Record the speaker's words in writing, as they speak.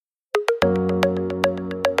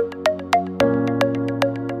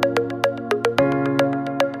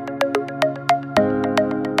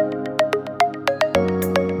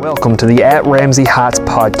Welcome to the At Ramsey Heights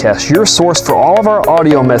podcast, your source for all of our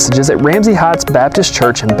audio messages at Ramsey Heights Baptist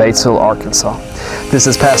Church in Batesville, Arkansas. This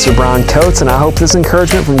is Pastor Brian Coates, and I hope this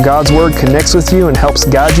encouragement from God's Word connects with you and helps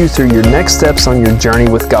guide you through your next steps on your journey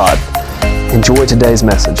with God. Enjoy today's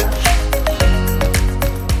message.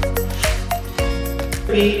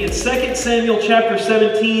 In 2 Samuel chapter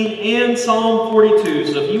 17 and Psalm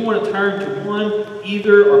 42. So if you want to turn to one,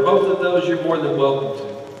 either, or both of those, you're more than welcome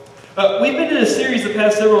to. We've been in a series the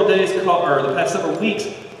past several weeks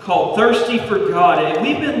called Thirsty for God. And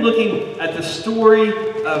we've been looking at the story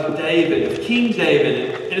of David, of King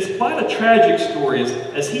David. And it's quite a tragic story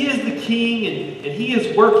as he is the king and he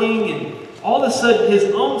is working, and all of a sudden his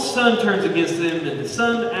own son turns against him, and his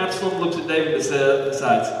son Absalom looks at David and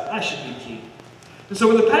decides, I should be king. And so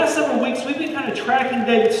for the past several weeks, we've been kind of tracking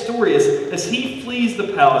David's story as he flees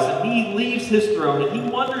the palace and he leaves his throne and he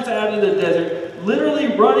wanders out in the desert,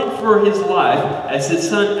 literally running for his life as his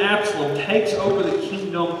son Absalom takes over the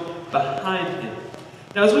kingdom behind him.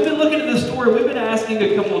 Now, as we've been looking at this story, we've been asking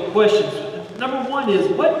a couple of questions. Number one is,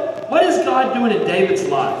 what is God doing in David's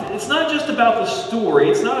life? It's not just about the story.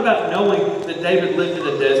 It's not about knowing that David lived in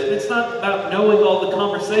the desert. It's not about knowing all the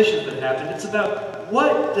conversations that happened. It's about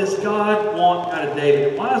what does God want out of David,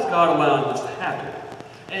 and why is God allowing this to happen?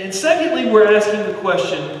 And secondly, we're asking the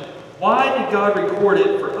question, why did God record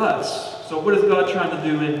it for us? So what is God trying to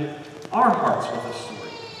do in our hearts with this story?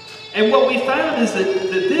 And what we found is that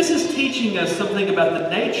this is teaching us something about the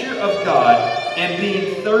nature of God and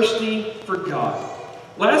being thirsty for God.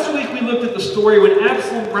 Last week we looked at the story when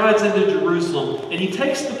Absalom rides into Jerusalem and he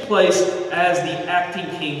takes the place as the acting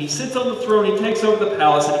king. He sits on the throne, he takes over the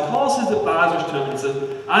palace, and he calls his advisors to him and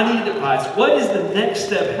says, I need advice. What is the next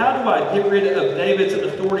step? How do I get rid of David's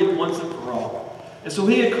authority once and for all? And so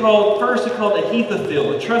he called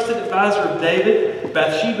Ahithophel, a trusted advisor of David,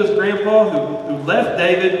 Bathsheba's grandpa, who left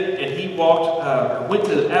David, and he went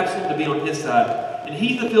to Absalom to be on his side. And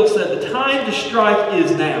Ahithophel said, the time to strike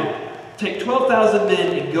is now. Take 12,000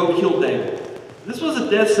 men and go kill David. This was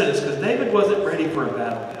a death sentence because David wasn't ready for a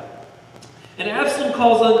battle yet. And Absalom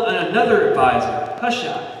calls on another advisor,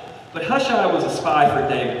 Hushai. But Hushai was a spy for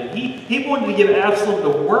David. And he wanted to give Absalom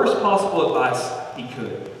the worst possible advice he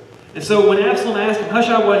could. And so when Absalom asked him,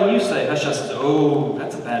 Hushai, what do you say? Hushai says, oh,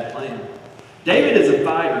 that's a bad plan. David is a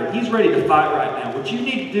fighter. He's ready to fight right now. What you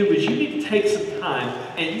need to do is you need to take some time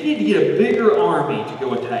and you need to get a bigger army to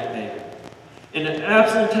go attack David. And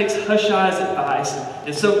Absalom takes Hushai's advice.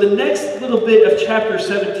 And so the next little bit of chapter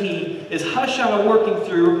 17 is Hushai working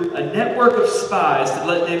through a network of spies to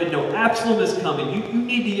let David know Absalom is coming. You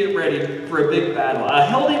need to get ready for a big battle. I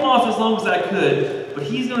held him off as long as I could, but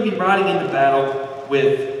he's going to be riding into battle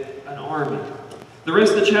with an army. The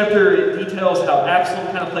rest of the chapter details how Absalom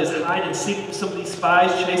kind of plays hide and seek with some of these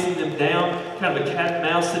spies, chasing them down, kind of a cat and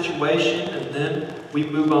mouse situation, and then we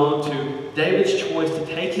move on to David's choice to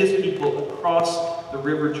take his people across the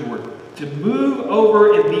River Jordan, to move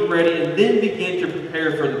over and be ready, and then begin to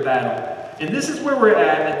prepare for the battle. And this is where we're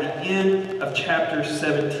at the end of chapter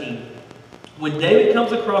 17. When David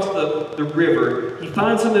comes across the river, he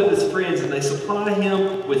finds some of his friends, and they supply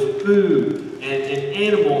him with food and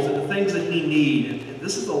animals and the things that he needs. And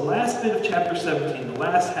this is the last bit of chapter 17, the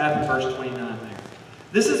last half of verse 29 there.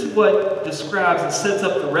 This is what describes and sets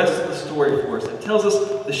up the rest of the story for us. It tells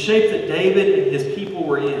us the shape that David and his people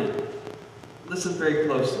were in. Listen very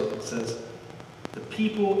closely. It says, the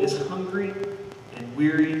people is hungry and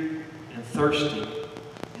weary and thirsty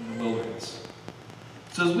in the wilderness.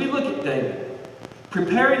 So as we look at David,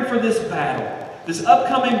 preparing for this battle, this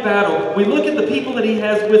upcoming battle, we look at the people that he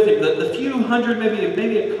has with him, the few hundred,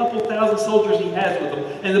 maybe a couple thousand soldiers he has with him.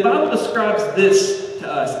 And the Bible describes this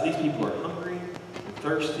to us, that these people are hungry and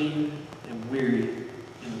thirsty and weary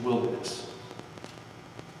in the wilderness.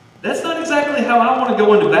 That's not exactly how I want to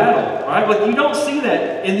go into battle, right? Like, you don't see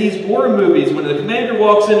that in these war movies when the commander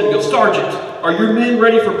walks in and goes, Sergeant, are your men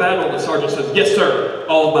ready for battle? And the sergeant says, yes, sir.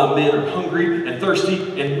 All of my men are hungry and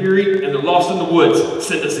thirsty and weary and they're lost in the woods.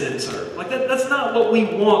 Send us in, sir. Like, that's not what we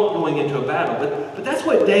want going into a battle. But that's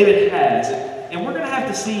what David has. And we're going to have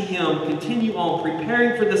to see him continue on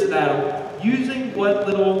preparing for this battle using what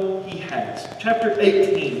little he has. Chapter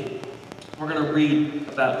 18, we're going to read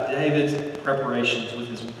about David's preparations with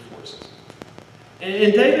his forces.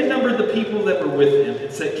 And David numbered the people that were with him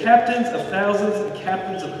and set captains of thousands and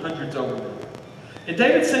captains of hundreds over them. And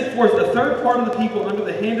David sent forth a third part of the people under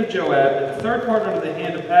the hand of Joab, and the third part under the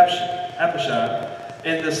hand of Abishai,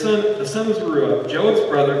 and the son of Zeruiah, Joab's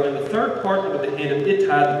brother, and the third part under the hand of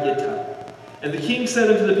Ittai the Gittite. And the king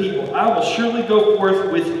said unto the people, I will surely go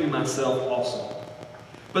forth with you myself also.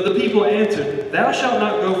 But the people answered, Thou shalt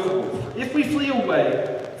not go forth. For if we flee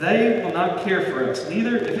away, they will not care for us,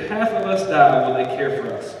 neither if half of us die will they care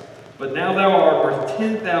for us. But now thou art worth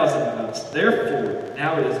 10,000 of us. Therefore,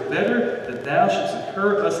 now it is better that thou shouldst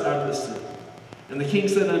succor us out of the city. And the king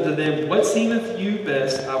said unto them, What seemeth you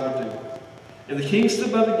best, I will do. And the king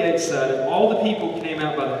stood by the gate side, and all the people came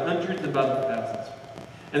out by the hundreds and by the thousands.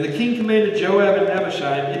 And the king commanded Joab and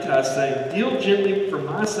Abishai and Ittai, saying, Deal gently for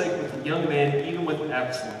my sake with the young man, even with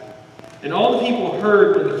Absalom. And all the people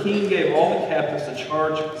heard when the king gave all the captains a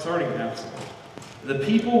charge concerning Absalom. And the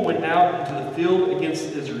people went out into the field against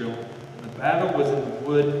Israel, and the battle was in the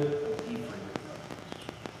wood of Ephraim.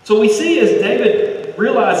 So we see as David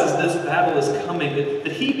realizes this battle is coming,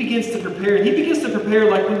 that he begins to prepare. And he begins to prepare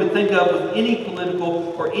like we would think of with any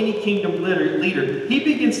political or any kingdom leader. He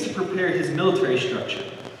begins to prepare his military structure.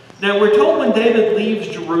 Now, we're told when David leaves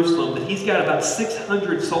Jerusalem that he's got about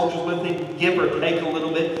 600 soldiers with him, give or take a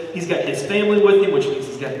little bit. He's got his family with him, which means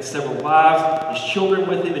he's got several wives, his children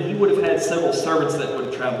with him, and he would have had several servants that would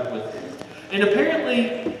have traveled with him. And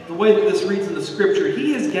apparently, the way that this reads in the scripture,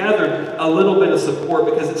 he has gathered a little bit of support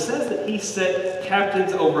because it says that he set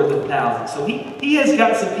captains over the thousands. So he has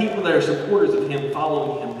got some people that are supporters of him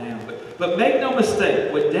following him now. But make no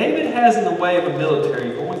mistake, what David has in the way of a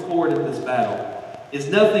military going forward in this battle is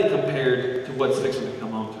nothing compared to what's fixing to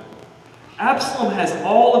come on to him. Absalom has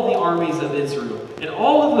all of the armies of Israel and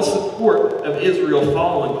all of the support of Israel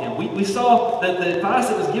following him. We saw that the advice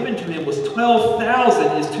that was given to him was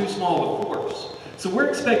 12,000 is too small of a force. So we're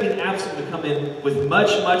expecting Absalom to come in with much,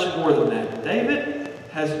 much more than that. David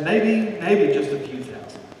has maybe just a few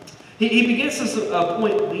thousand. He begins to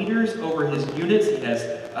appoint leaders over his units. He has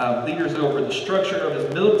leaders over the structure of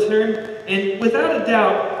his military. And without a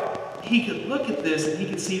doubt, he could look at this and he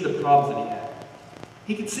could see the problems that he had.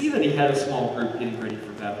 He could see that he had a small group getting ready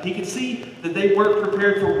for battle. He could see that they weren't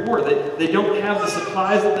prepared for war, that they don't have the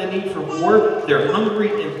supplies that they need for war. They're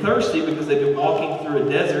hungry and thirsty because they've been walking through a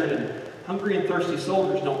desert, and hungry and thirsty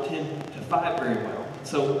soldiers don't tend to fight very well.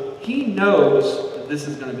 So he knows that this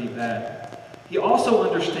is going to be bad. He also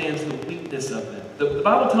understands the weakness of them. The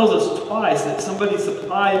Bible tells us twice that somebody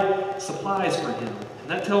supplied supplies for him. And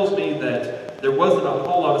that tells me that there wasn't a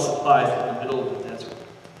whole lot of supplies in the middle of the desert.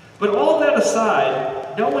 But all that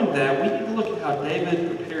aside, knowing that, we need to look at how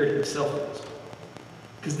David prepared himself for this.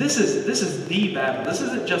 Because this is the battle. This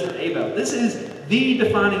isn't just a battle. This is the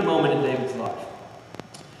defining moment in David's life.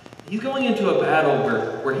 He's going into a battle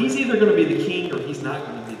where he's either going to be the king or he's not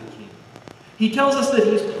going to be the king. He tells us that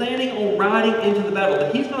he's planning on riding into the battle,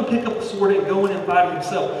 that he's going to pick up a sword and go in and fight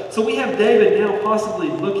himself. So we have David now possibly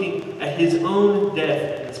looking at his own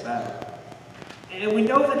death in this battle. And we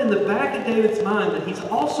know that in the back of David's mind that he's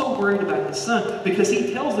also worried about his son, because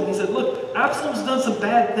he tells them, he said, look, Absalom's done some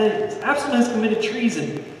bad things. Absalom has committed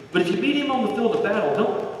treason. But if you beat him on the field of battle,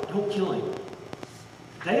 don't kill him.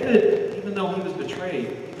 David, even though he was betrayed,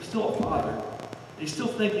 he was still a father. He's still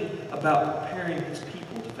thinking about preparing his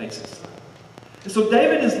people to face his son. And so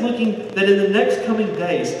David is looking that in the next coming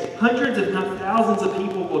days, hundreds if not thousands of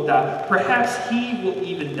people will die. Perhaps he will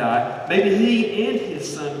even die. Maybe he and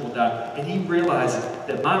his son will die. And he realizes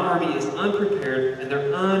that my army is unprepared and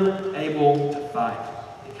they're unable to fight.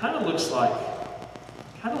 It kind of looks like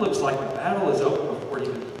the battle is over before it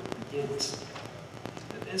even begins.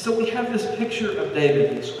 And so we have this picture of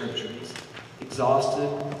David in Scripture. He's exhausted.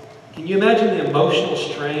 Can you imagine the emotional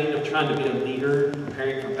strain of trying to be a leader,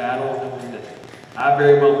 preparing for battle, knowing that I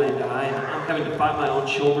very well may die, and I'm having to fight my own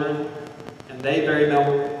children, and they very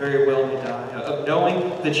well may die. Of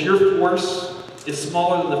knowing that your force is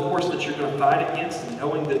smaller than the force that you're going to fight against, and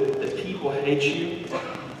knowing that people hate you.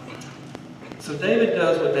 So David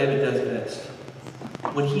does what David does best.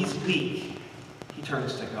 When he's weak, he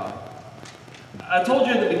turns to God. I told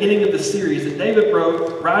you at the beginning of the series that David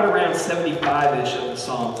wrote right around 75-ish of the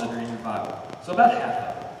Psalms that are in your Bible. So about half of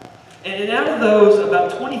them. And out of those,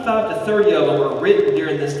 about 25 to 30 of them are written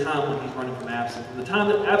during this time when he's running from Absalom. From the time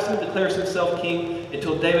that Absalom declares himself king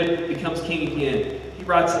until David becomes king again, he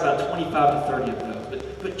writes about 25 to 30 of those.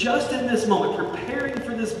 But just in this moment, preparing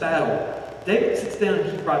for this battle, David sits down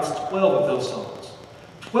and he writes 12 of those songs.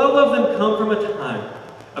 12 of them come from a time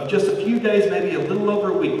of just a few days, maybe a little over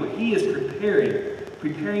a week, where he is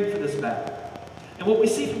preparing for this battle. And what we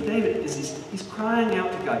see from David is he's crying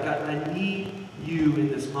out to God, God, I need you in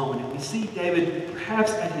this moment. And we see David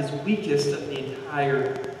perhaps at his weakest of the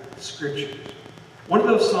entire Scripture. One of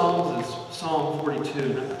those Psalms is Psalm 42,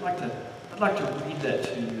 and I'd like to read that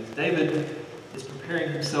to you. David is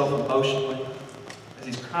preparing himself emotionally as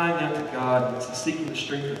he's crying out to God, and as he's seeking the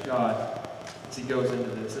strength of God as he goes into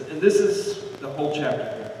this. And this is the whole chapter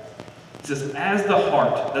here. He says, as the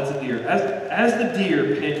hart, that's a deer, as the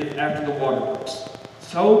deer panteth after the water brooks,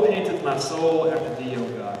 So panteth my soul after thee, O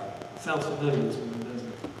God. Sounds familiar this morning,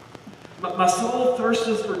 doesn't it? My soul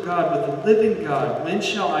thirsteth for God, with the living God. When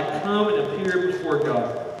shall I come and appear before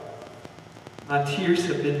God? My tears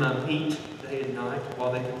have been my meat day and night,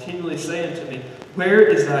 while they continually say unto me, Where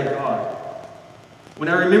is thy God? When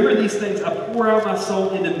I remember these things, I pour out my soul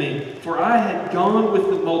into me. For I had gone with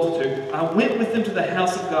the multitude. I went with them to the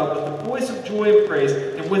house of God with the voice of joy and praise,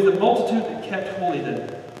 and with the multitude that kept holy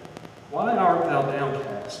day. Why art thou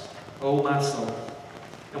downcast, O my soul?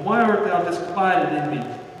 And why art thou disquieted in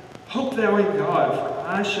me? Hope thou in God, for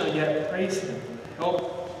I shall yet praise him for the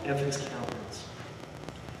help of his countenance.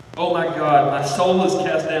 O my God, my soul is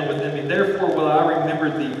cast down within me. Therefore will I remember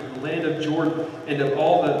thee from the land of Jordan and of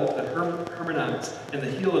all the Hermonites and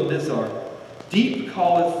the hill of Mizar. Deep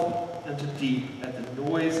calleth unto deep at the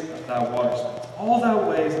noise of thy waterspouts. All thy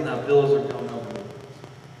ways and thy billows are gone over me.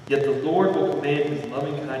 Yet the Lord will command his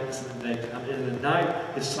loving kindness in the daytime, and in the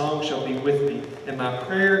night his song shall be with me, and my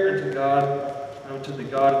prayer unto the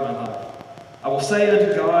God of my life. I will say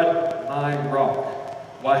unto God, my rock,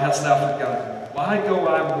 why hast thou forgotten me? Why go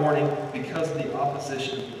I mourning because of the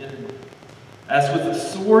opposition of the enemy? As with a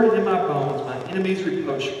sword in my bones, my enemies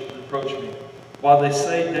reproach me, while they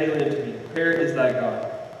say daily unto me, Where is thy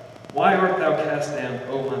God? Why art thou cast down,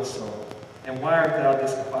 O my soul? And why art thou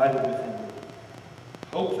disquieted within me?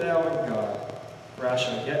 Hope thou in God, for I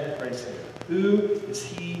shall yet praise him. Who is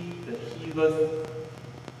he that healeth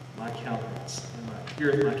my countenance, and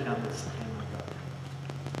heareth my countenance, and my God?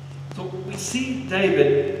 So we see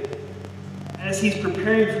David, as he's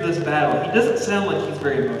preparing for this battle, he doesn't sound like he's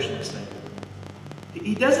very emotionally stable.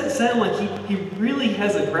 He doesn't sound like he really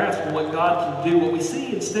has a grasp of what God can do. What we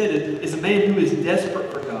see instead is a man who is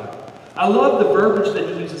desperate for God. I love the verbiage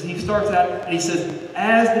that he uses. He starts out and he says,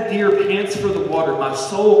 As the deer pants for the water, my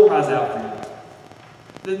soul cries out for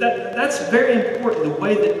you. That's very important, the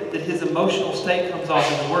way that his emotional state comes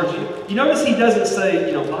off in the words. You notice he doesn't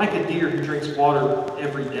say, like a deer who drinks water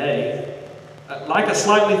every day. Like a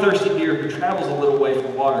slightly thirsty deer who travels a little way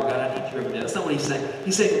from water. God, I need you every day. That's not what he's saying.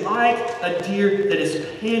 He's saying, like a deer that is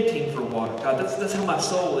panting for water. God, that's how my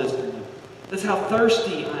soul is for you. That's how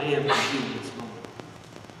thirsty I am for you in this moment.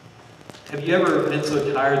 Have you ever been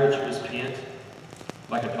so tired that you just pant?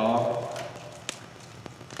 Like a dog?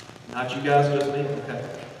 Not you guys, just me? Okay.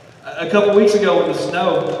 A couple weeks ago in the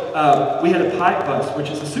snow, we had a pipe bust, which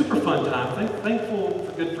is a super fun time. Thankful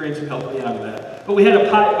for good friends who helped me out of that. But we had a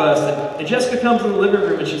pipe bust, and Jessica comes in the living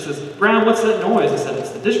room and she says, Brian, what's that noise? I said,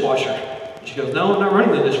 it's the dishwasher. And she goes, no, I'm not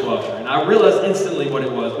running the dishwasher. And I realized instantly what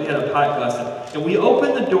it was. We had a pipe bust, and we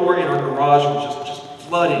opened the door, and our garage was just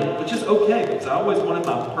flooding, which is okay, because I always wanted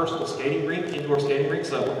my personal skating rink, indoor skating rink,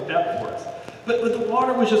 so it worked out for us. But the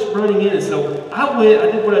water was just running in, and so I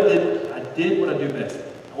did what I do best.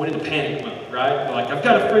 I went into panic mode, right? Like, I've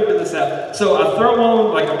got to figure this out. So I throw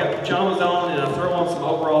on, I've got pajamas on, and I throw on some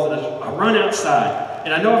overalls, and I run outside.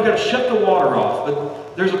 And I know I've got to shut the water off,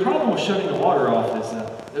 but there's a problem with shutting the water off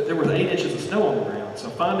is there was 8 inches of snow on the ground. So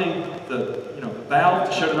finding the valve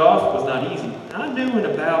to shut it off was not easy. And I knew in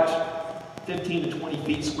about 15 to 20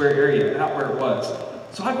 feet square area about where it was.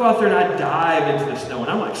 So I go out there and I dive into the snow,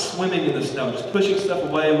 and I'm like swimming in the snow, just pushing stuff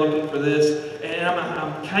away, looking for this, and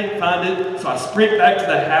I can't find it. So I sprint back to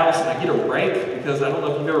the house and I get a rake, because I don't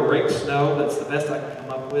know if you've ever raked snow. That's the best I can come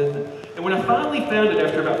up with. And when I finally found it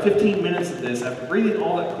after about 15 minutes of this, after breathing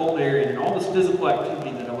all that cold air and all this physical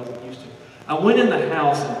activity that I wasn't used to, I went in the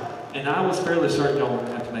house and I was fairly certain y'all were going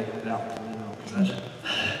to have to make it without me, because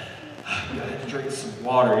I had to drink some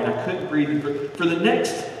water, and I couldn't breathe. For the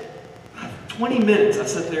next 20 minutes, I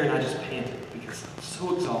sat there and I just panted, because I was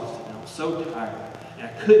so exhausted and I was so tired and I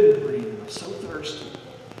couldn't breathe and I was so thirsty.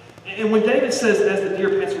 And when David says, as the deer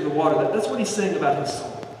pants for the water, that's what he's saying about his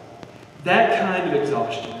soul. That kind of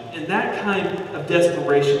exhaustion and that kind of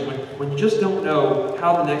desperation, when you just don't know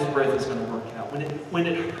how the next breath is going to work out, when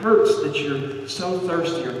it hurts that you're so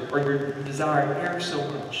thirsty or you desire air so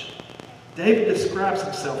much. David describes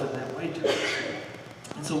himself in that way to us.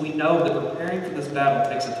 And so we know that preparing for this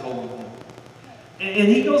battle takes a toll on him. And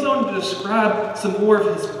he goes on to describe some more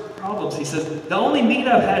of his problems. He says, the only meat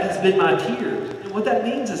I've had has been my tears. And what that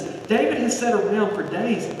means is David has sat around for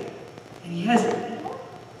days and he hasn't eaten.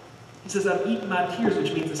 He says, I've eaten my tears,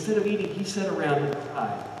 which means instead of eating, he sat around and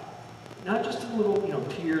cried. Not just a little,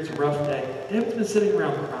 tears, a rough day. David's been sitting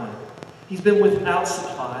around crying. He's been without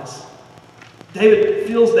supplies. David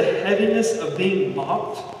feels the heaviness of being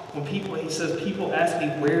mocked when people ask me,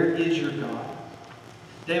 where is your God?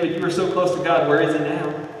 David, you were so close to God, where is he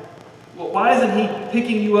now? Well, why isn't he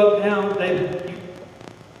picking you up now, David?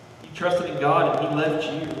 You trusted in God and he left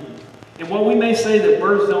you. And while we may say that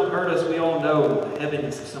words don't hurt us, we all know that the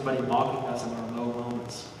heaviness of somebody mocking us in our low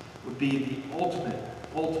moments would be the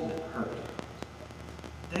ultimate hurt.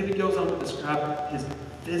 David goes on to describe his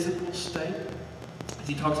physical state as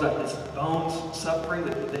he talks about his bones suffering,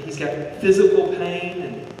 that he's got physical pain.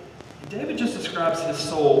 And David just describes his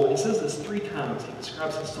soul. He says this 3 times. He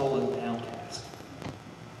describes his soul as downcast.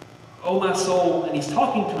 Oh, my soul. And he's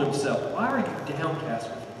talking to himself. Why are you downcast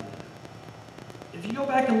with me? If you go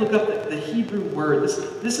back and look up the Hebrew word,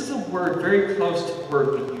 this is a word very close to the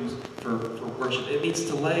word we use for worship. It means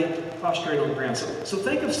to lay prostrate on the ground. So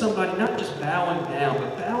think of somebody not just bowing down,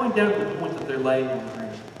 but bowing down to the point that they're laying on the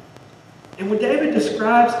ground. And when David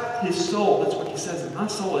describes his soul, that's what he says, that my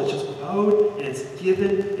soul is just bowed and it's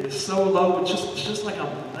given, and it's so low, it's just like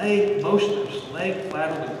I'm laying motionless, just laying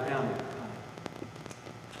flat on the ground.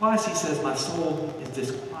 Twice he says, my soul is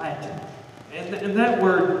disquieted. And that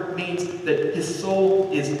word means that his soul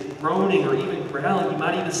is groaning or even growling. You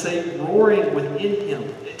might even say roaring within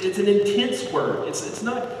him. It's an intense word. It's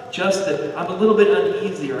not just that I'm a little bit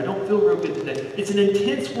uneasy or I don't feel real good today. It's an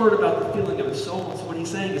intense word about the feeling of his soul. And so what he's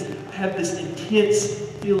saying is, I have this intense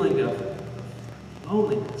feeling of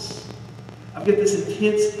loneliness. I've got this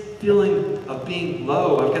intense feeling of being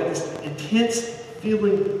low. I've got this intense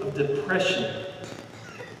feeling of depression.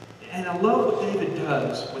 And I love what David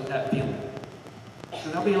does with that feeling.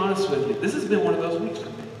 And I'll be honest with you, this has been one of those weeks for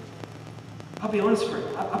me. I'll be honest with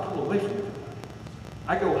you, I pull away from everybody.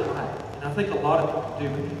 I go hide, and I think a lot of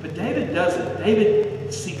people do. But David doesn't.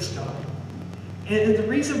 David seeks God. And the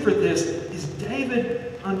reason for this is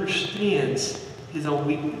David understands his own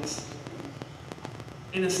weakness.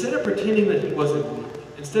 And instead of pretending that he wasn't weak,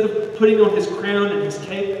 instead of putting on his crown and his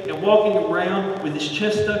cape and walking around with his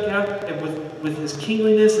chest stuck out and with his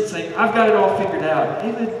kingliness and saying, I've got it all figured out,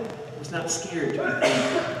 David was not scared to be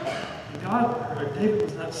and David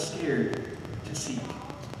was not scared to seek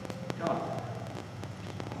God.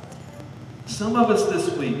 Some of us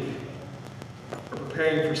this week are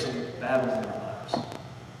preparing for some battles in our lives.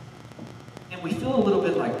 And we feel a little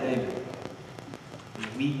bit like David.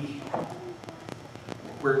 We're weak.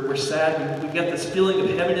 We're sad. We've got this feeling of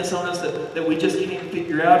heaviness on us that we just can't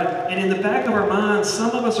figure out. And in the back of our minds,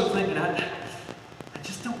 some of us are thinking, I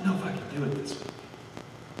just don't know if I can do it this week.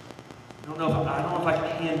 I don't know if I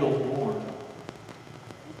can handle more.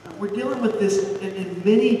 We're dealing with this in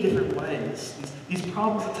many different ways. These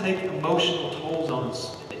problems that take emotional tolls on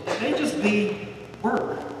us. It may just be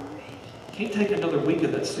work. I can't take another week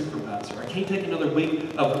of that supervisor. I can't take another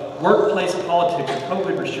week of workplace politics or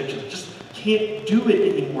COVID restrictions. Just can't do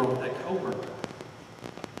it anymore with that coworker.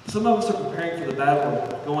 Some of us are preparing for the battle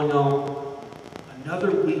of going on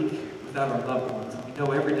another week without our loved ones. And we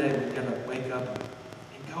know every day we've got to wake up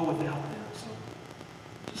and go without them. So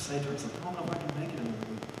just say to ourselves, I don't know if I can make it another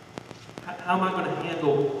week. How am I going to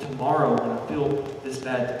handle tomorrow when I feel this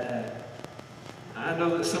bad today? I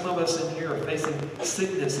know that some of us in here are facing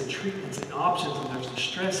sickness and treatments and options, and there's the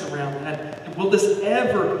stress around that. And will this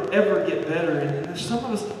ever get better? And there's some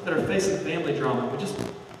of us that are facing family drama. We just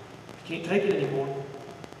can't take it anymore.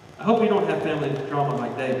 I hope you don't have family drama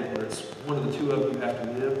like David, where it's one of the two of you have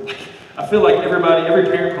to live. I feel like every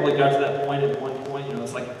parent probably got to that point at one point.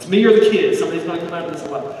 It's like, it's me or the kids. Somebody's going to come out of this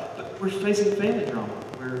alive. But we're facing family drama,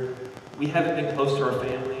 where we haven't been close to our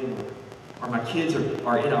family, or my kids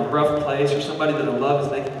are in a rough place, or somebody that I love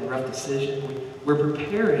is making a rough decision. We're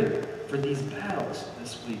preparing for these battles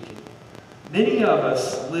this week. Many of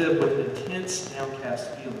us live with an intense,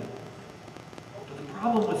 downcast feeling. But the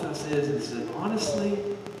problem with us is that honestly,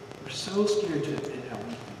 we're so scared to admit how weak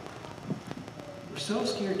we are. We're so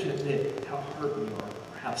scared to admit how hurt we are,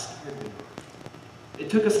 or how scared we are. It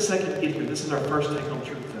took us a second to get here. This is our first take-home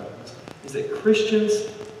truth, though, is that Christians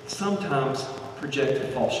sometimes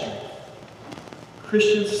project false strength.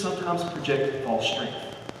 Christians sometimes project false strength.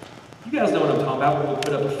 You guys know what I'm talking about when we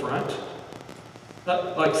put up a front.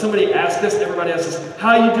 Like somebody asks us, everybody asks us,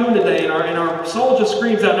 how are you doing today? And our soul just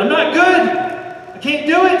screams out, I'm not good! I can't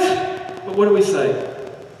do it! But what do we say?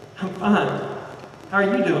 I'm fine. How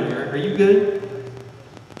are you doing, Eric? Are you good?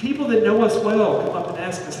 People that know us well come up and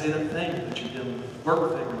ask us, hey, that thing that you're dealing with,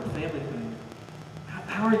 work thing or the family thing,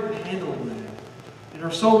 how are you handling that? And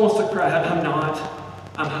our soul wants to cry, I'm not.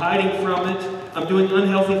 I'm hiding from it. I'm doing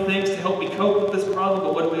unhealthy things to help me cope with this problem.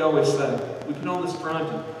 But what do we always say? We put on this front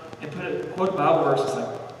and quote a Bible verse. It's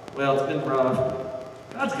like, well, it's been rough.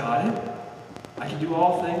 God's got it. I can do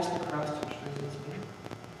all things through Christ who strengthens me.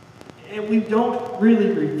 And we don't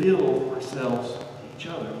really reveal ourselves to each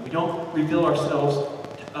other. We don't reveal ourselves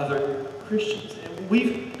to other Christians. And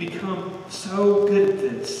we've become so good at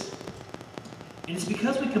this. And it's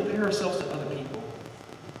because we compare ourselves to other people.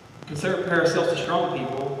 compare ourselves to strong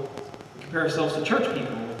people, compare ourselves to church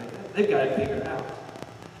people. They've got it figured out.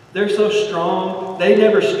 They're so strong. They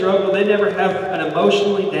never struggle. They never have an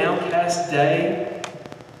emotionally downcast day.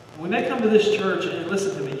 We may come to this church, and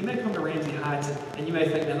listen to me, you may come to Ramsey Heights, and you may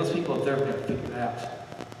think, man, those people up there have got it figured out.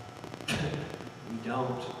 We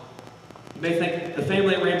don't. You may think the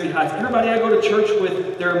family at Ramsey Heights, everybody I go to church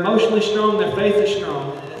with, they're emotionally strong, their faith is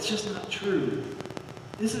strong. It's just not true.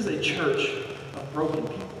 This is a church of broken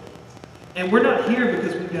people. And we're not here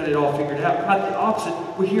because we've got it all figured out. Quite the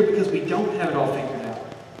opposite. We're here because we don't have it all figured out.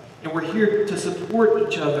 And we're here to support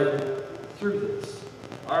each other through this.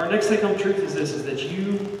 Our next take-home truth is this, is that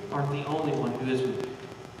you aren't the only one who is weak.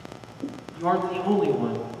 You aren't the only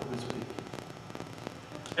one who is weak.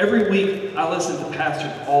 Every week, I listen to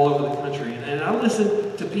pastors all over the country, and I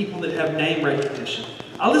listen to people that have name recognition.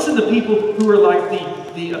 I listen to people who are like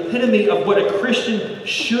the epitome of what a Christian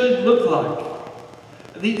should look like.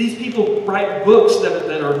 These people write books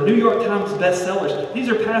that are New York Times bestsellers. These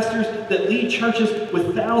are pastors that lead churches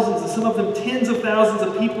with thousands, and some of them tens of thousands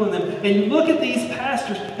of people in them. And you look at these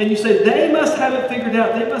pastors and you say, they must have it figured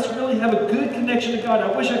out. They must really have a good connection to God.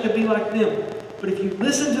 I wish I could be like them. But if you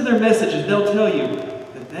listen to their messages, they'll tell you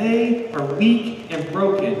that they are weak and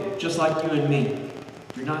broken, just like you and me.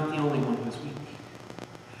 You're not the only one who's weak.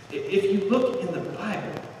 If you look in the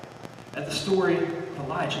Bible at the story of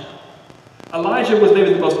Elijah, Elijah was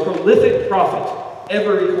maybe the most prolific prophet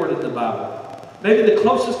ever recorded in the Bible. Maybe the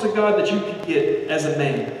closest to God that you could get as a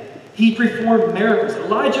man. He performed miracles.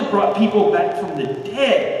 Elijah brought people back from the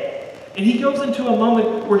dead. And he goes into a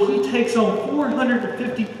moment where he takes on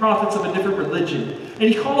 450 prophets of a different religion. And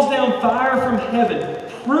he calls down fire from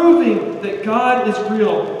heaven, proving that God is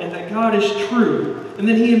real and that God is true. And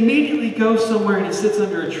then he immediately goes somewhere and he sits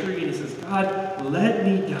under a tree and he says, God, let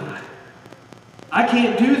me die. I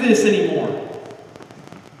can't do this anymore.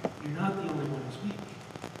 You're not the only one who's weak.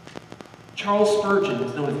 Charles Spurgeon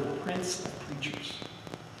is known as the Prince of Preachers.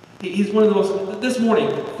 He's one of the most, this morning,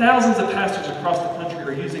 thousands of pastors across the country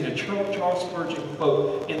are using a Charles Spurgeon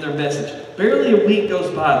quote in their message. Barely a week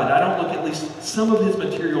goes by that I don't look at least some of his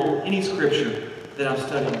material in any scripture that I'm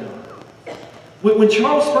studying. When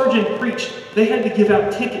Charles Spurgeon preached, they had to give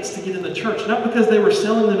out tickets to get in the church, not because they were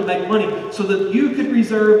selling them to make money, so that you could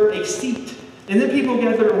reserve a seat. And then people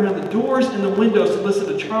gathered around the doors and the windows to listen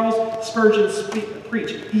to Charles Spurgeon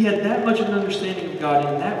preach. He had that much of an understanding of God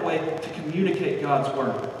in that way to communicate God's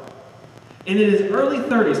word. And in his early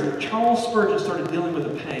 30s, Charles Spurgeon started dealing with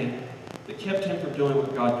a pain that kept him from doing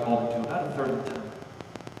what God called him to about a third of the time.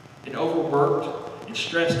 And overworked and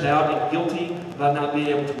stressed out and guilty about not being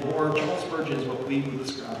able to mourn, Charles Spurgeon is what we would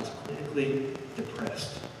describe as clinically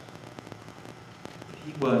depressed. But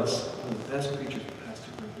he was one of the best preachers the past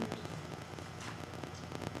 200 years.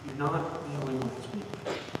 You're not the only one who's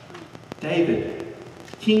weak. David,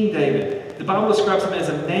 King David, the Bible describes him as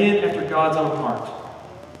a man after God's own heart.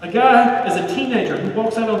 A guy, as a teenager, who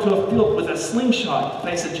walks out onto a field with a slingshot to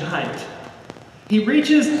face a giant. He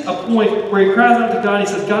reaches a point where he cries out to God and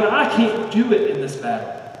he says, God, I can't do it in this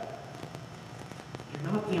battle.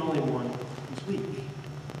 You're not the only one who's weak.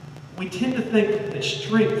 We tend to think that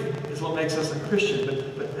strength is what makes us a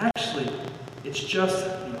Christian, but actually, it's just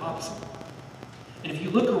the opposite. And if you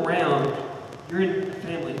look around, you're in a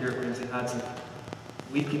family here at Ramsey Heights of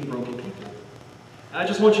weak and broken people. And I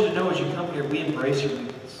just want you to know as you come here, we embrace your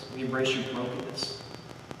weakness. We embrace your brokenness.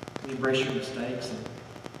 We embrace your mistakes.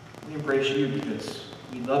 And we embrace you because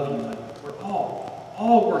we love you. And we're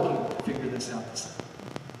all working to figure this out the same.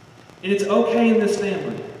 And it's okay in this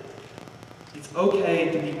family. It's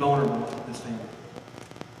okay to be vulnerable in this family.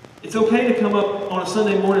 It's okay to come up on a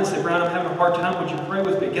Sunday morning and say, Brian, I'm having a hard time. Would you pray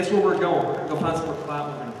with me? Guess where we're going? We're going to go find somewhere quiet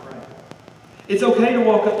and we're going to pray. It's okay to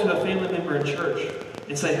walk up to a family member in church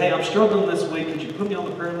and say, hey, I'm struggling this week. Could you put me on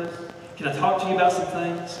the prayer list? Can I talk to you about some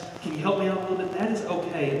things? Can you help me out a little bit? That is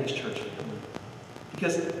okay in this church family.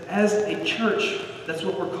 Because as a church, that's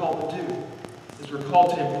what we're called to do. Is we're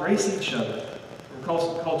called to embrace each other. We're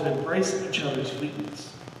called to embrace each other's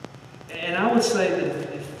weakness. And I would say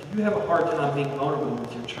that if you have a hard time being vulnerable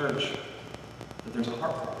with your church, that there's a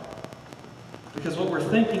heart problem. Because what we're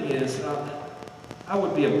thinking is, I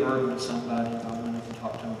would be a burden to somebody if I went up and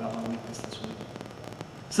talked to them about my weakness this week.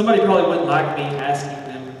 Somebody probably wouldn't like me asking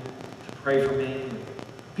them to pray for me.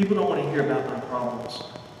 People don't want to hear about my problems.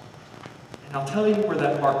 And I'll tell you where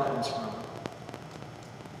that heart comes from.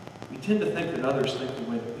 We tend to think that others think the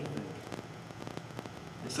way that we think.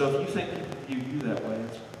 And so if you think people view you that way,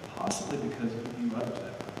 it's possibly because you view others that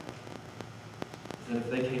way. That if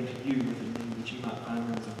they came to you with a need that you might find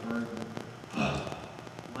them as a burden,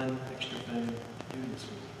 one extra thing to do this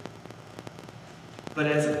week. But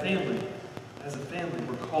as a family,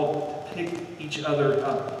 we're called to pick each other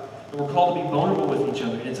up. And we're called to be vulnerable with each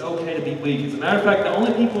other. And it's okay to be weak. As a matter of fact, the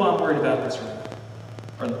only people I'm worried about in this room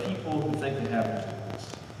are the people who think they have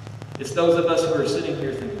weakness. It's those of us who are sitting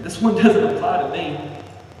here thinking, this one doesn't apply to me.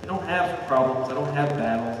 I don't have problems. I don't have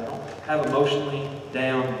battles. I don't have emotionally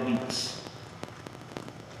down weeks.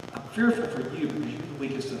 I'm fearful for you because you're the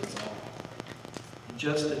weakest of us all. And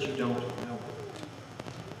just that you don't know it.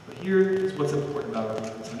 But here is what's important about our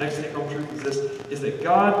weakness. The next take-home truth is this, is that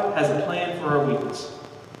God has a plan for our weakness.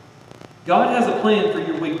 God has a plan for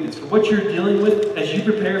your weakness, for what you're dealing with as you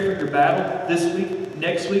prepare for your battle this week,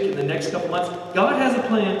 next week, and the next couple months. God has a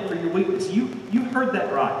plan for your weakness. You heard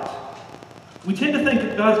that right. We tend to think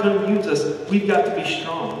if God's going to use us, we've got to be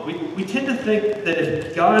strong. We tend to think that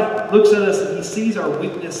if God looks at us and He sees our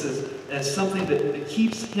weaknesses as something that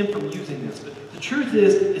keeps Him from using us. But the truth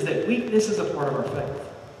is that weakness is a part of our faith.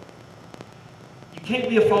 You can't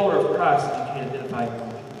be a follower of Christ if you can't identify your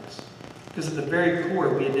weakness. Because at the very core,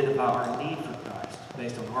 we identify our need for Christ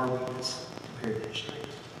based on our weakness compared to His strength.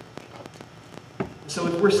 So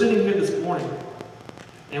if we're sitting here this morning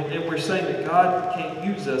and we're saying that God can't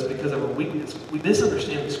use us because of our weakness, we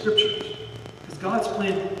misunderstand the Scriptures. Because God's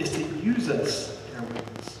plan is to use us in our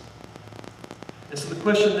weakness. And so the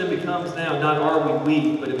question then becomes now, not are we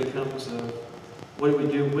weak, but it becomes, what do we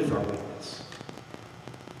do with our weakness?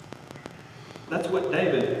 That's what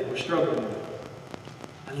David was struggling with.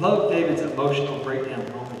 I love David's emotional breakdown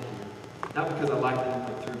moment here. Not because I like what he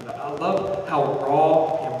went through, but I love how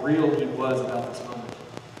raw and real he was about this moment.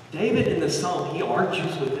 David in the psalm, he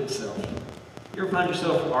argues with himself. You ever find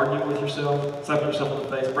yourself arguing with yourself? Slapping yourself in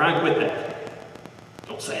the face? Brian, quit that.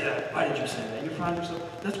 Don't say that. Why did you say that? You find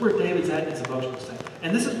yourself? That's where David's at in his emotional state.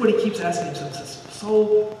 And this is what he keeps asking himself. He says,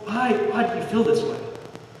 soul, why do you feel this way?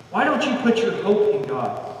 Why don't you put your hope in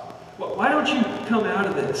God? Why don't you come out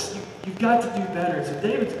of this? You've got to do better. And so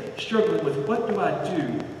David's struggling with, what do I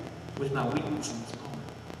do with my weakness in this moment?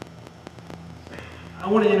 I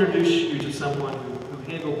want to introduce you to someone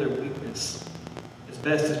who handled their weakness as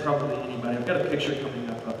best as probably anybody. I've got a picture coming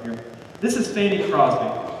up here. This is Fanny Crosby.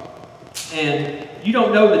 And you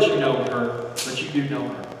don't know that you know her, but you do know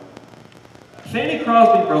her. Fanny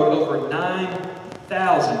Crosby wrote over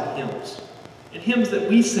 9,000 hymns. And hymns that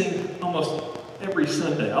we sing almost every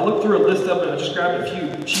Sunday. I looked through a list of them and I just grabbed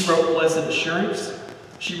a few. She wrote Blessed Assurance.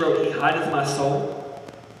 She wrote He Hideth My Soul.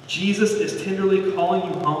 Jesus is tenderly calling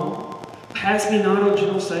you home. Pass me not, O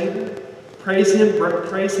gentle Savior. Praise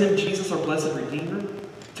Him, Jesus, our blessed Redeemer.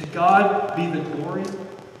 To God be the glory.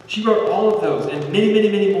 She wrote all of those and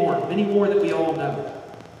many more that we all know.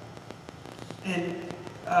 And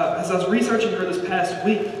as I was researching her this past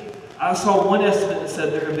week, I saw one estimate that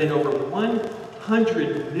said there have been over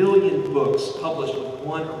 100 million books published with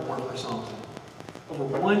one or more of her songs in it.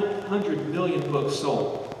 Over 100 million books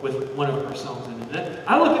sold with one of her songs in it.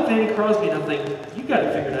 I look at Fanny Crosby and I think, you got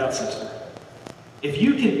it figured out, sister. If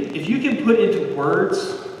you can put into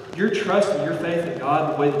words your trust and your faith in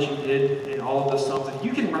God the way that you did in all of those songs, if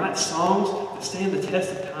you can write songs that stand the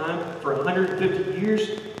test of time for 150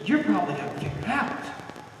 years, you're probably got it figured out.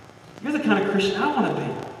 You're the kind of Christian I want to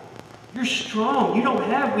be. You're strong. You don't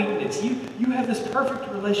have weakness. You have this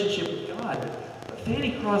perfect relationship with God. But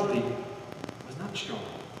Fanny Crosby was not strong.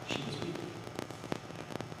 She was weak.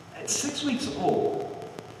 At 6 weeks old,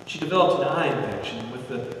 she developed an eye infection.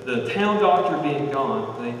 With the town doctor being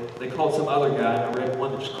gone, they called some other guy. I read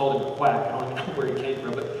one that just called him a quack. I don't even know where he came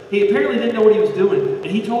from. But he apparently didn't know what he was doing.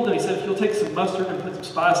 And he told them, he said, if you'll take some mustard and put some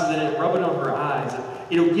spices in it, rub it on her eyes,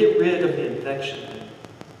 it'll get rid of the infection. And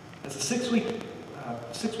as a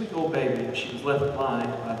six-week-old baby, she was left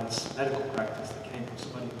blind by this medical practice that came from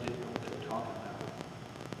somebody who didn't know what they were talking about.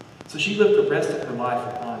 So she lived the rest of her life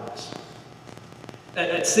with blindness.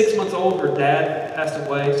 At 6 months old, her dad passed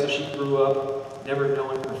away, so she grew up never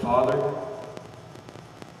knowing her father.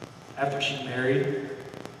 After she married,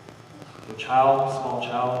 a small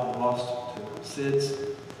child, lost to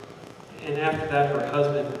SIDS. And after that, her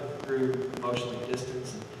husband grew emotionally distant,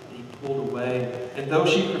 and he pulled away. And though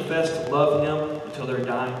she professed to love him until their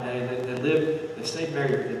dying day, they stayed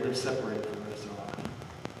married, but they lived separated for the rest of their life.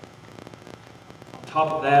 On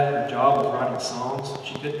top of that, her job was writing songs.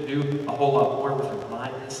 She couldn't do a whole lot more with her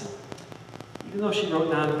blindness. And even though she wrote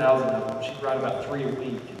 9,000 of them, she'd write about 3 a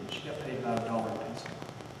week, and she got paid about $1 a pencil.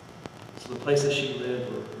 So the places she lived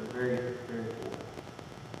were very, very poor.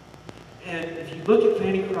 And if you look at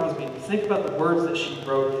Fanny Crosby and you think about the words that she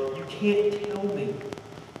wrote, you can't tell me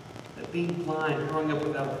that being blind, growing up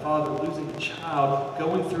without a father, losing a child,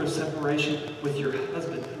 going through a separation with your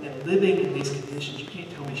husband, and living in these conditions, you can't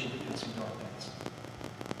tell me she didn't have some dark days.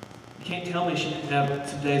 You can't tell me she didn't have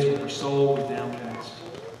some days when her soul was downcast.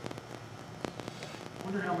 I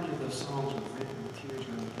wonder how many of those songs were written with tears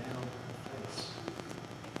running down her face.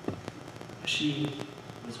 She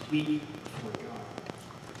was weak before God.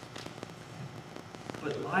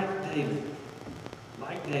 But like David,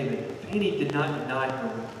 Fanny did not deny her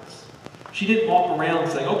weakness. She didn't walk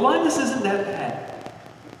around saying, oh, blindness isn't that bad.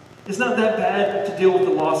 It's not that bad to deal with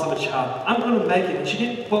the loss of a child. I'm going to make it. And she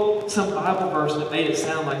didn't quote some Bible verse that made it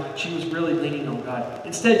sound like she was really leaning on God.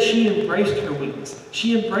 Instead, she embraced her weakness.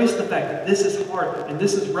 She embraced the fact that this is hard and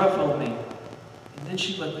this is rough on me. And then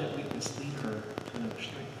she let that weakness lead her to another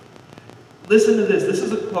strength. Listen to this. This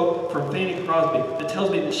is a quote from Fanny Crosby that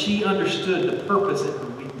tells me that she understood the purpose in her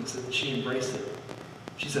weakness and that she embraced it.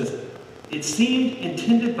 She says, it seemed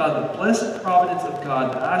intended by the blessed providence of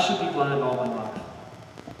God that I should be blind all my life.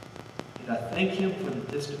 I thank him for the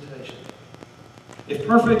dispensation. If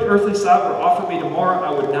perfect earthly sight were offered me tomorrow, I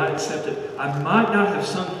would not accept it. I might not have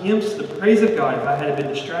sung hymns to the praise of God if I had been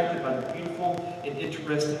distracted by the beautiful and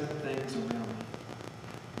interesting things around me.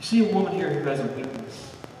 You see a woman here who has a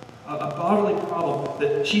weakness, a bodily problem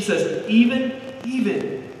that she says, even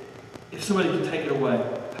if somebody could take it away,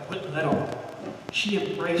 I wouldn't let on. She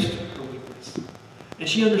embraced her weakness. And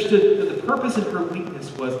she understood that the purpose of her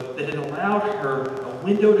weakness was that it allowed her a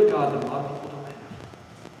window to God that a lot of people don't have.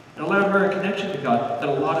 It allowed her a connection to God that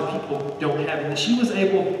a lot of people don't have. And that she was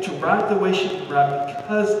able to write the way she could write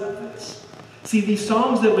because of this. See, these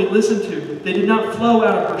songs that we listen to, they did not flow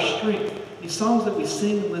out of her strength. These songs that we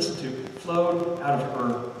sing and listen to flowed out of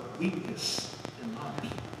her weakness in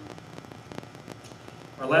life.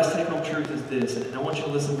 Our last take-home truth is this, and I want you to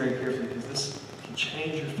listen very carefully because this can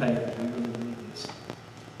change your faith if you really believe this.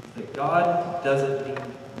 That God doesn't need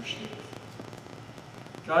your strength.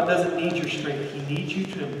 God doesn't need your strength. He needs you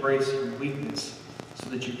to embrace your weakness so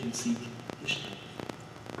that you can seek his strength.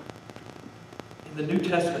 In the New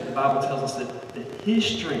Testament, the Bible tells us that his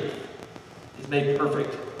strength is made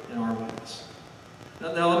perfect in our weakness.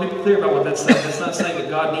 Now let me be clear about what that's saying. That's not saying that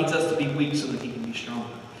God needs us to be weak so that he can be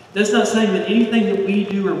strong. That's not saying that anything that we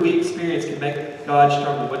do or we experience can make God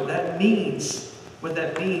stronger. What that means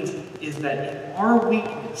is that in our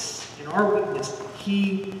weakness,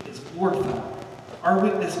 he is glorified. Our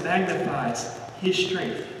weakness magnifies his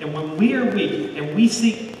strength. And when we are weak and we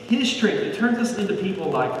seek his strength, it turns us into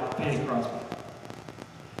people like Fanny Crosby.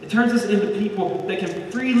 It turns us into people that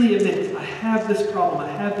can freely admit, I have this problem, I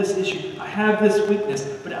have this issue, I have this weakness,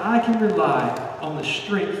 but I can rely on the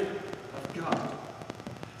strength of God.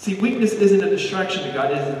 See, weakness isn't a distraction to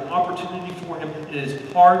God. It is an opportunity for him, and it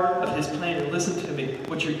is part of his plan. And listen to me.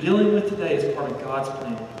 What you're dealing with today is part of God's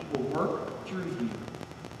plan. He will work through you,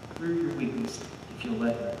 through your weakness, if you'll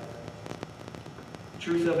let him. The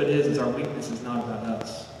truth of it is our weakness is not about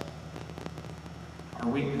us. Our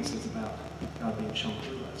weakness is about God being shown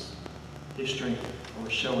through us. His strength or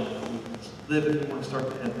showing our weakness. Live if you want to start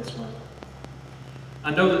to head this way. I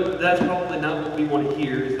know that that's probably not what we want to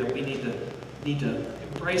hear, is that we need to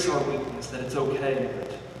embrace our weakness, that it's okay.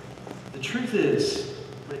 But the truth is,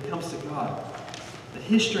 when it comes to God, that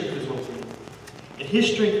his strength is what we need. And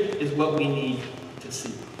his strength is what we need to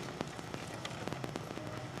see.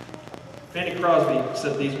 Fanny Crosby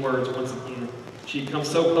said these words once again. She had come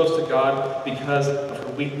so close to God because of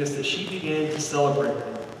her weakness that she began to celebrate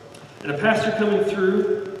him. And a pastor coming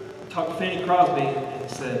through talked to Fanny Crosby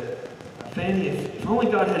and said, Fanny, if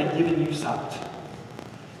only God had given you sight.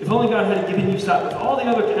 If only God had given you sight with all the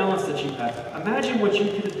other talents that you have, imagine what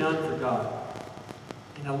you could have done for God.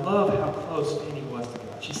 And I love how close Fanny was to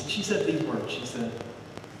God. She said these words. She said,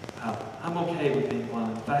 I'm okay with being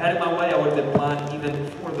blind. If I had it my way, I would have been blind even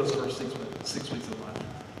before those first 6 weeks of life.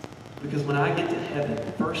 Because when I get to heaven,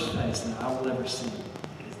 the first face that I will ever see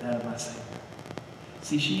is that of my Savior.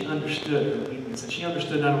 See, she understood her weakness. And she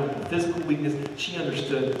understood not only her physical weakness, she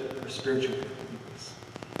understood her spiritual weakness.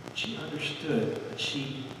 She understood that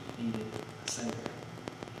she needed a Savior.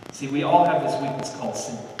 See, we all have this weakness called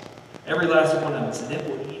sin. Every last one of us, and it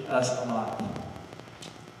will eat us alive.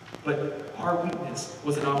 But our weakness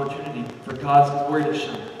was an opportunity for God's glory to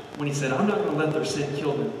shine. When he said, I'm not going to let their sin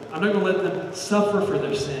kill them. I'm not going to let them suffer for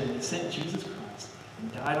their sin. He sent Jesus Christ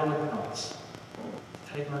and died on the cross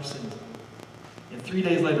to take our sins away. And 3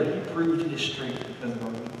 days later, he proved his strength because of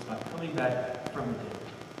our weakness by coming back from the dead.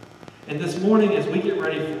 And this morning, as we get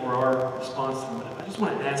ready for our response to it, I just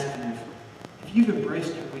want to ask you if you've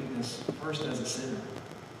embraced your weakness first as a sinner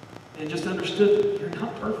and just understood that you're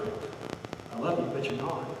not perfect. I love you, but you're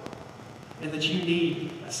not. And that you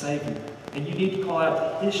need a Savior. And you need to call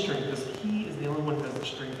out to his strength because he is the only one who has the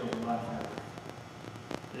strength over life.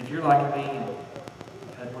 And if you're like me and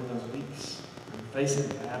you've had one of those weeks where you facing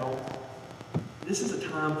a battle, this is a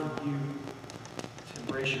time for you to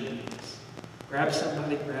embrace your weakness. Grab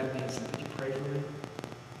somebody, grab me, and say, could you pray for me?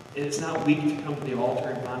 It's not weak to come to the altar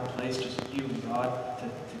and find a place just you and God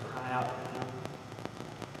to cry out to Him.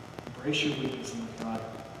 Embrace your weakness and let God